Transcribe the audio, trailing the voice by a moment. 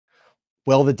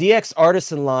Well, the DX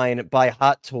Artisan line by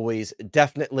Hot Toys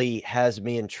definitely has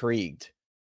me intrigued.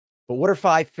 But what are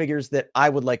 5 figures that I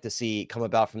would like to see come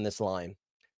about from this line?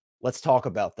 Let's talk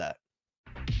about that.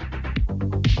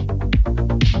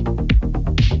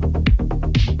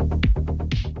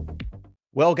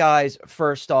 Well, guys,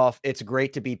 first off, it's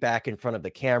great to be back in front of the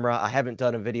camera. I haven't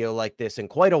done a video like this in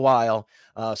quite a while.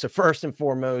 So first and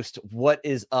foremost, what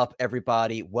is up,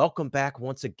 everybody? Welcome back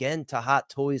once again to Hot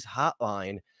Toys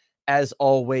Hotline. As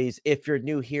always, if you're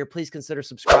new here, please consider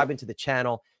subscribing to the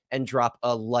channel and drop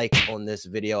a like on this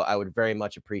video. I would very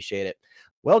much appreciate it.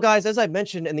 Well, guys, as I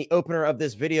mentioned in the opener of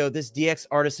this video, this DX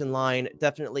Artisan line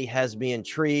definitely has me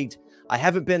intrigued. I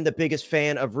haven't been the biggest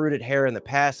fan of rooted hair in the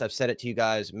past. I've said it to you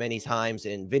guys many times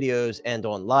in videos and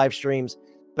on live streams.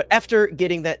 But after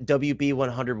getting that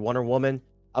WB100 Wonder Woman,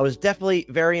 I was definitely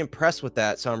very impressed with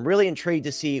that. So I'm really intrigued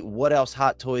to see what else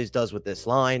Hot Toys does with this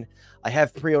line. I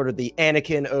have pre-ordered the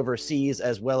Anakin overseas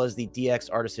as well as the DX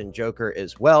Artisan Joker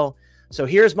as well. So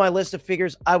here's my list of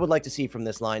figures I would like to see from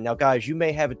this line. Now, guys, you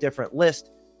may have a different list.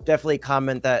 Definitely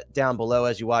comment that down below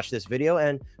as you watch this video,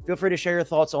 and feel free to share your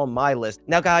thoughts on my list.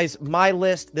 Now, guys, my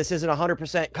list, this isn't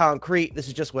 100% concrete. This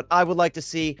is just what I would like to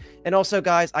see. And also,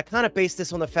 guys, I kind of base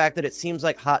this on the fact that it seems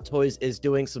like Hot Toys is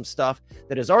doing some stuff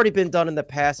that has already been done in the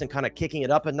past and kind of kicking it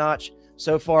up a notch.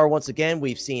 So far, once again,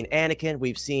 we've seen Anakin,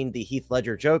 we've seen the Heath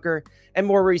Ledger Joker, and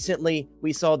more recently,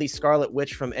 we saw the Scarlet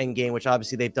Witch from Endgame, which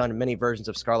obviously they've done many versions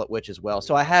of Scarlet Witch as well.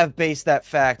 So I have based that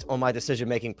fact on my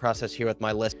decision-making process here with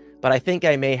my list, but I think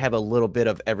I may have a little bit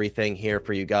of everything here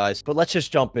for you guys. But let's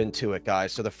just jump into it,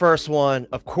 guys. So the first one,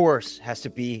 of course, has to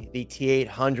be the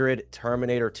T800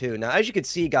 Terminator 2. Now, as you can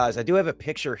see, guys, I do have a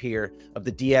picture here of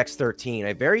the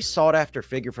DX13, a very sought-after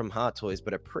figure from Hot Toys,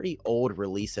 but a pretty old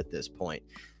release at this point.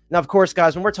 Now, of course,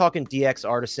 guys, when we're talking DX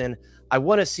Artisan, I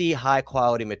want to see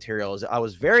high-quality materials. I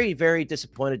was very, very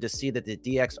disappointed to see that the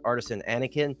DX Artisan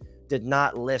Anakin did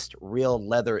not list real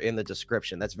leather in the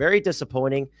description. That's very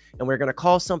disappointing, and we're going to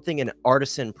call something an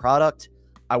artisan product.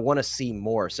 I want to see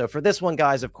more. So for this one,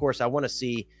 guys, of course, I want to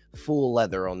see full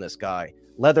leather on this guy.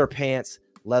 Leather pants,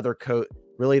 leather coat,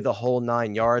 really the whole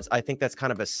 9 yards. I think that's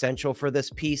kind of essential for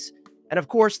this piece. And of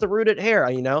course, the rooted hair,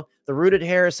 the rooted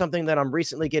hair is something that I'm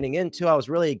recently getting into. I was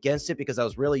really against it because I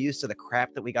was really used to the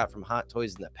crap that we got from Hot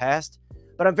Toys in the past.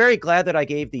 But I'm very glad that I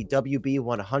gave the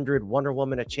WB100 Wonder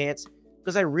Woman a chance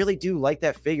because I really do like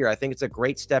that figure. I think it's a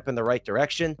great step in the right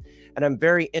direction. And I'm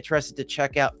very interested to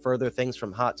check out further things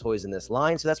from Hot Toys in this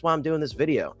line. So that's why I'm doing this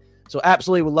video. So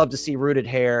absolutely would love to see rooted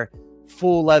hair,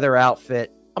 full leather outfit.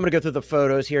 I'm going to go through the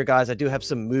photos here, guys. I do have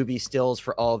some movie stills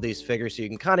for all of these figures, so you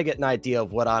can kind of get an idea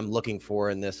of what I'm looking for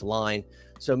in this line.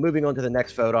 So moving on to the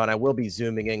next photo, and I will be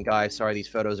zooming in, guys. Sorry, these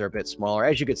photos are a bit smaller.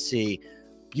 As you can see,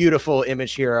 beautiful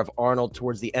image here of Arnold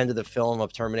towards the end of the film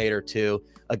of Terminator 2.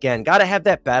 Again, got to have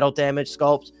that battle damage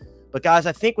sculpt. But, guys,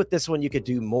 I think with this one, you could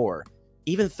do more.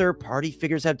 Even third-party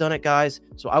figures have done it, guys.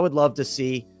 So I would love to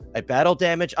see a battle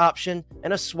damage option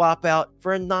and a swap out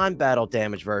for a non-battle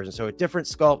damage version. So a different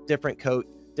sculpt, different coat,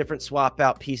 different swap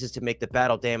out pieces to make the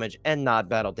battle damage and not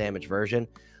battle damage version.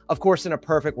 Of course, in a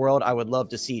perfect world, I would love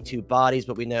to see 2 bodies,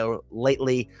 but we know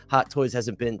lately Hot Toys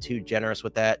hasn't been too generous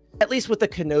with that. At least with the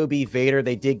Kenobi Vader,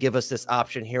 they did give us this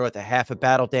option here with a half a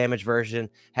battle damage version,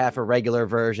 half a regular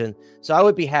version. So I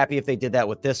would be happy if they did that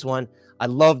with this one. I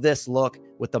love this look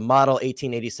with the model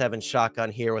 1887 shotgun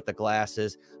here with the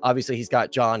glasses. Obviously, he's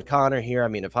got John Connor here. I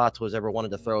mean, if Hot Toys ever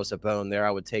wanted to throw us a bone there,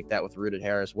 I would take that with rooted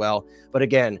hair as well. But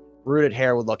again, rooted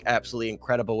hair would look absolutely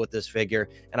incredible with this figure,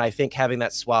 and I think having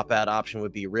that swap out option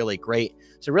would be really great.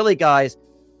 So really, guys,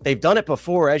 they've done it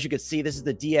before. As you can see, this is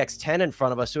the DX10 in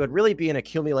front of us, so it'd really be an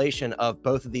accumulation of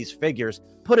both of these figures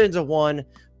put into one.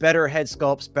 Better head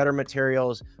sculpts, better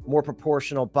materials, more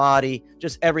proportional body,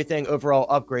 just everything overall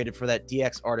upgraded for that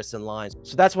DX Artisan line.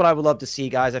 So that's what I would love to see,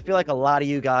 guys. I feel like a lot of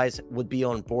you guys would be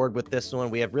on board with this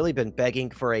one. We have really been begging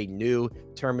for a new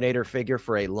Terminator figure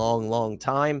for a long, long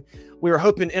time. We were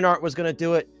hoping Inart was going to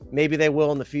do it. Maybe they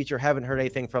will in the future. Haven't heard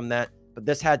anything from that. But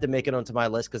this had to make it onto my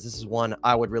list because this is one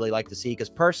I would really like to see. Because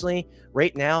personally,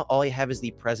 right now, all I have is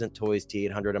the present Toys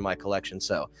T800 in my collection.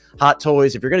 So Hot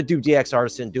Toys, if you're going to do DX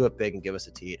Artisan, do it big and give us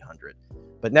a T800.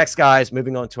 But next, guys,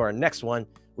 moving on to our next one,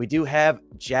 we do have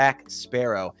Jack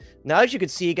Sparrow. Now, as you can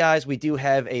see, guys, we do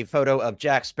have a photo of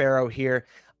Jack Sparrow here.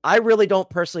 I really don't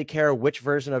personally care which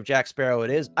version of Jack Sparrow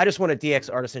it is. I just want a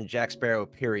DX Artisan Jack Sparrow,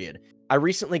 period. I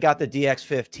recently got the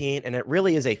DX15, and it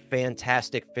really is a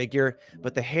fantastic figure,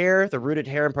 but the hair, the rooted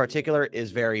hair in particular,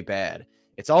 is very bad.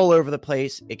 It's all over the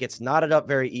place. It gets knotted up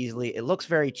very easily. It looks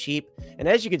very cheap. And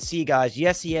as you can see, guys,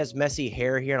 yes, he has messy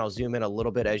hair here, and I'll zoom in a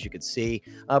little bit as you can see,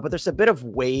 but there's a bit of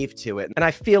wave to it. And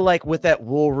I feel like with that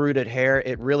wool-rooted hair,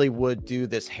 it really would do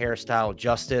this hairstyle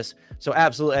justice. So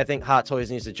absolutely, I think Hot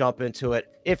Toys needs to jump into it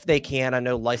if they can. I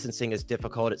know licensing is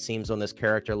difficult, it seems, on this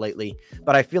character lately,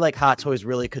 but I feel like Hot Toys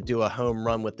really could do a home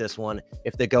run with this one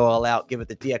if they go all out, give it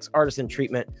the DX Artisan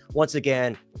treatment. Once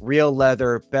again, real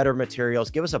leather, better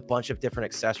materials, give us a bunch of different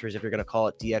accessories if you're going to call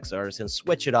it DX Artisan,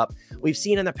 switch it up. We've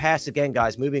seen in the past, again,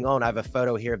 guys, moving on, I have a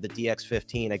photo here of the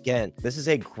DX15. Again, this is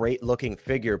a great looking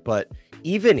figure, but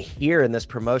even here in this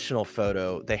promotional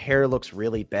photo, the hair looks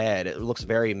really bad. It looks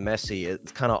very messy.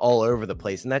 It's kind of all over the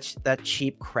place. And that's that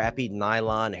cheap, crappy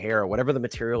nylon hair, or whatever the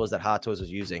material is that Hot Toys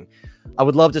was using. I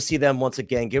would love to see them once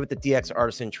again give it the DX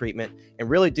Artisan treatment and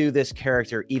really do this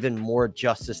character even more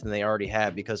justice than they already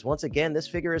have, because once again, this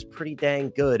figure is pretty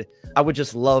dang good. I would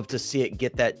just love to see it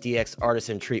get that DX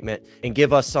Artisan treatment and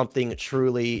give us something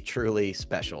truly, truly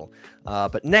special.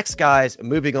 But next, guys,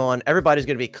 moving on, everybody's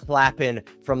going to be clapping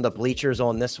from the bleachers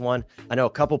on this one. I know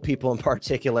a couple people in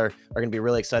particular are going to be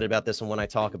really excited about this one when I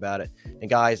talk about it. And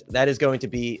guys, that is going to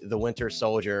be the Winter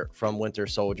Soldier from Winter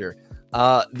Soldier.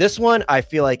 This one I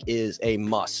feel like is a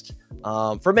must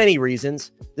for many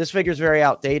reasons. This figure is very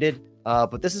outdated,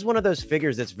 but this is one of those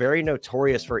figures that's very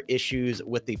notorious for issues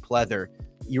with the pleather.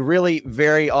 You really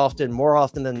very often, more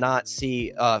often than not,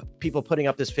 see people putting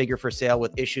up this figure for sale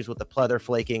with issues with the pleather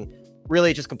flaking.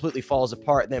 Really just completely falls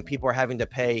apart, and then people are having to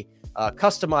pay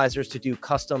customizers to do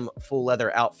custom full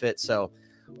leather outfits. So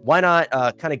why not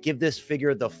kind of give this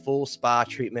figure the full spa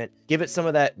treatment, give it some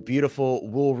of that beautiful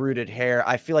wool-rooted hair.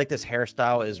 I feel like this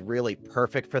hairstyle is really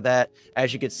perfect for that.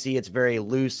 As you can see, it's very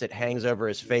loose. It hangs over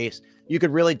his face. You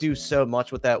could really do so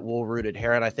much with that wool-rooted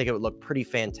hair, and I think it would look pretty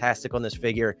fantastic on this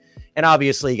figure. And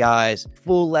obviously, guys,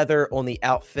 full leather on the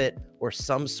outfit or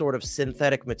some sort of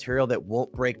synthetic material that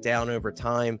won't break down over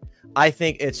time. I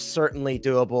think it's certainly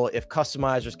doable. If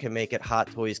customizers can make it,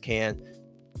 Hot Toys can.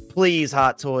 Please,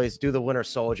 Hot Toys, do the Winter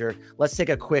Soldier. Let's take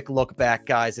a quick look back,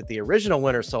 guys, at the original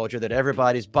Winter Soldier that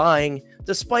everybody's buying,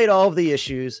 despite all of the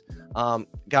issues.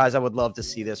 Guys, I would love to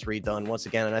see this redone once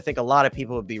again, and I think a lot of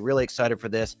people would be really excited for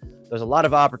this. There's a lot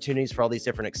of opportunities for all these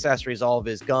different accessories, all of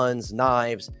his guns,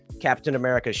 knives, Captain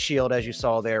America's shield, as you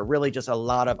saw there. Really just a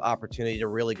lot of opportunity to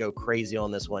really go crazy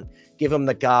on this one. Give him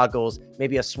the goggles,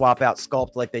 maybe a swap out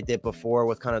sculpt like they did before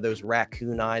with kind of those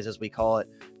raccoon eyes, as we call it.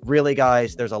 Really,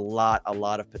 guys, there's a lot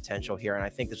of potential here, and I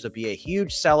think this would be a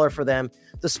huge seller for them.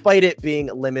 Despite it being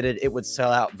limited, it would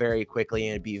sell out very quickly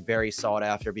and it'd be very sought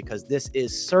after, because this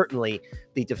is certainly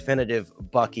the definitive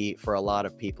Bucky for a lot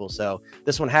of people. So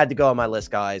this one had to go on my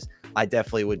list, guys. I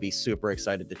definitely would be super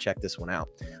excited to check this one out.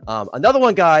 Another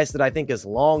one, guys, that I think is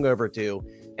long overdue,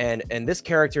 and this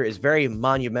character is very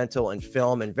monumental in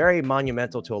film and very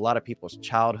monumental to a lot of people's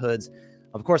childhoods.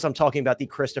 Of course, I'm talking about the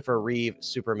Christopher Reeve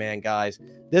Superman, guys.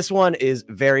 This one is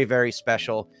very, very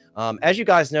special. As you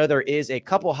guys know, there is a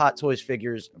couple Hot Toys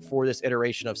figures for this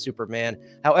iteration of Superman.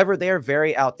 However, they are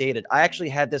very outdated. I actually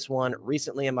had this one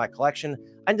recently in my collection.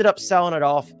 I ended up selling it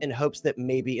off in hopes that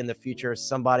maybe in the future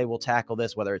somebody will tackle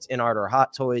this, whether it's Inart or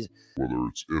Hot Toys.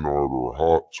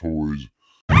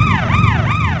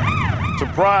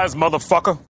 Surprise,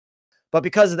 motherfucker. But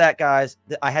because of that, guys,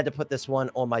 I had to put this one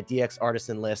on my DX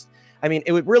Artisan list. I mean,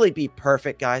 it would really be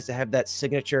perfect, guys, to have that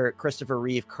signature Christopher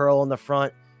Reeve curl in the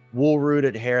front,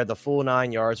 wool-rooted hair, the full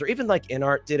 9 yards, or even like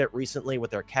Inart did it recently with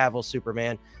their Cavill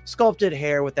Superman, sculpted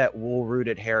hair with that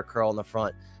wool-rooted hair curl in the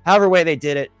front. However way they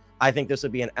did it, I think this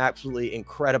would be an absolutely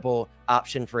incredible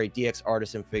option for a DX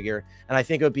Artisan figure, and I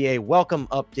think it would be a welcome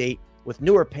update with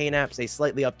newer paint apps, a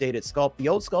slightly updated sculpt. The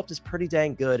old sculpt is pretty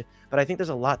dang good, but I think there's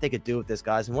a lot they could do with this,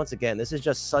 guys. And once again, this is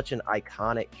just such an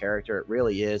iconic character. It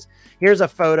really is. Here's a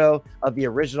photo of the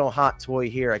original Hot Toy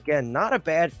here. Again, not a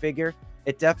bad figure.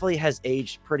 It definitely has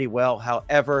aged pretty well.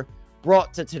 However,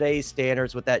 brought to today's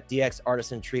standards with that DX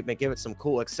Artisan treatment, give it some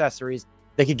cool accessories.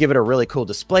 They could give it a really cool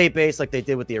display base like they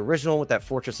did with the original with that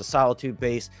Fortress of Solitude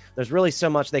base. There's really so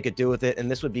much they could do with it,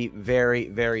 and this would be very,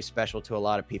 very special to a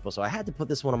lot of people. So I had to put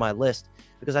this one on my list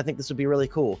because I think this would be really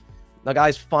cool. Now,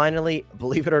 guys, finally,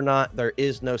 believe it or not, there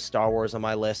is no Star Wars on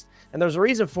my list, and there's a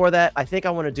reason for that. I think I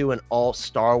want to do an all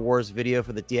Star Wars video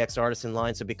for the DX Artisan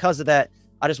line, so because of that,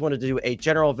 I just wanted to do a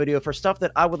general video for stuff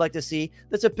that I would like to see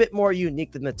that's a bit more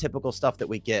unique than the typical stuff that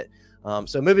we get.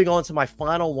 So moving on to my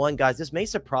final one, guys, this may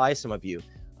surprise some of you,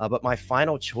 but my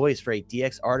final choice for a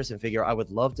DX Artisan figure I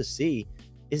would love to see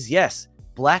is, yes,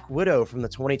 Black Widow from the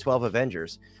 2012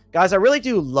 Avengers. Guys, I really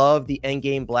do love the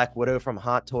Endgame Black Widow from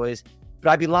Hot Toys,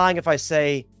 but I'd be lying if I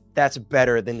say that's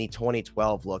better than the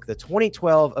 2012 look. The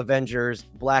 2012 Avengers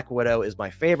Black Widow is my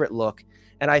favorite look,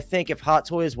 and I think if Hot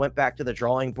Toys went back to the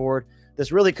drawing board,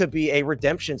 this really could be a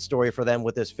redemption story for them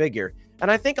with this figure.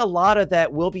 And I think a lot of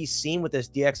that will be seen with this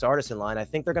DX Artisan line. I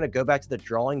think they're going to go back to the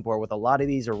drawing board with a lot of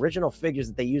these original figures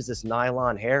that they use this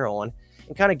nylon hair on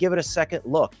and kind of give it a second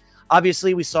look.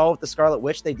 Obviously, we saw with the Scarlet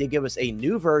Witch, they did give us a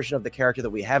new version of the character that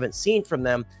we haven't seen from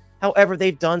them. However,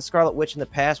 they've done Scarlet Witch in the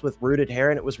past with rooted hair,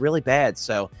 and it was really bad.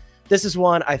 So this is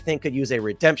one I think could use a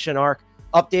redemption arc,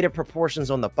 updated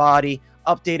proportions on the body,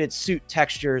 updated suit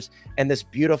textures, and this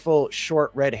beautiful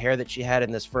short red hair that she had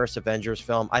in this first Avengers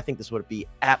film. I think this would be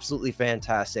absolutely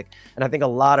fantastic, and I think a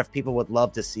lot of people would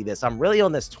love to see this. I'm really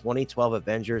on this 2012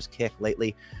 Avengers kick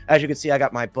lately. As you can see, I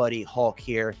got my buddy Hulk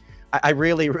here. I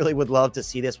really would love to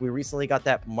see this. We recently got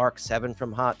that Mark 7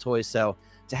 from Hot Toys, so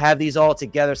to have these all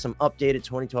together, some updated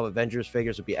 2012 Avengers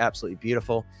figures would be absolutely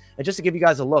beautiful. And just to give you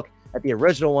guys a look at the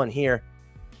original one here,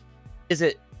 is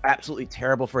it absolutely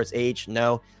terrible for its age?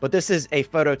 No, but this is a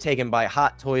photo taken by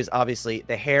Hot Toys. Obviously,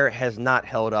 the hair has not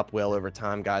held up well over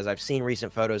time, guys. I've seen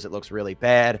recent photos. It looks really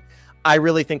bad. I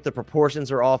really think the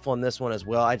proportions are off on this one as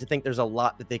well. I just think there's a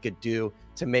lot that they could do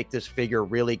to make this figure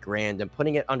really grand, and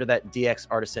putting it under that DX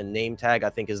Artisan name tag, I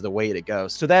think, is the way to go.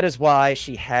 So that is why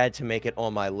she had to make it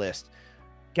on my list.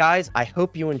 Guys, I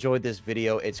hope you enjoyed this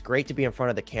video. It's great to be in front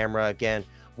of the camera again.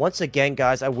 Once again,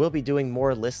 guys, I will be doing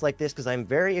more lists like this because I'm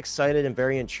very excited and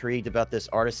very intrigued about this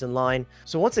Artisan line.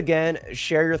 So once again,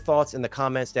 share your thoughts in the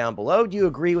comments down below. Do you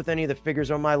agree with any of the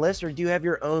figures on my list, or do you have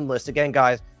your own list? Again,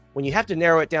 guys, when you have to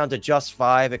narrow it down to just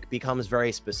 5, it becomes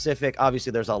very specific.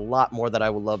 Obviously, there's a lot more that I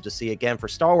would love to see. Again, for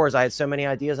Star Wars, I had so many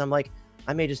ideas. I'm like,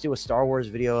 I may just do a Star Wars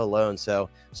video alone. So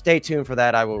stay tuned for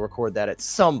that. I will record that at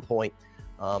some point.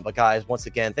 But guys, once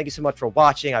again, thank you so much for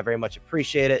watching. I very much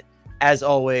appreciate it. As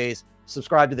always,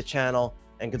 subscribe to the channel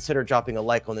and consider dropping a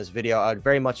like on this video. I would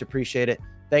very much appreciate it.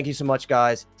 Thank you so much,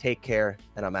 guys. Take care,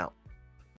 and I'm out.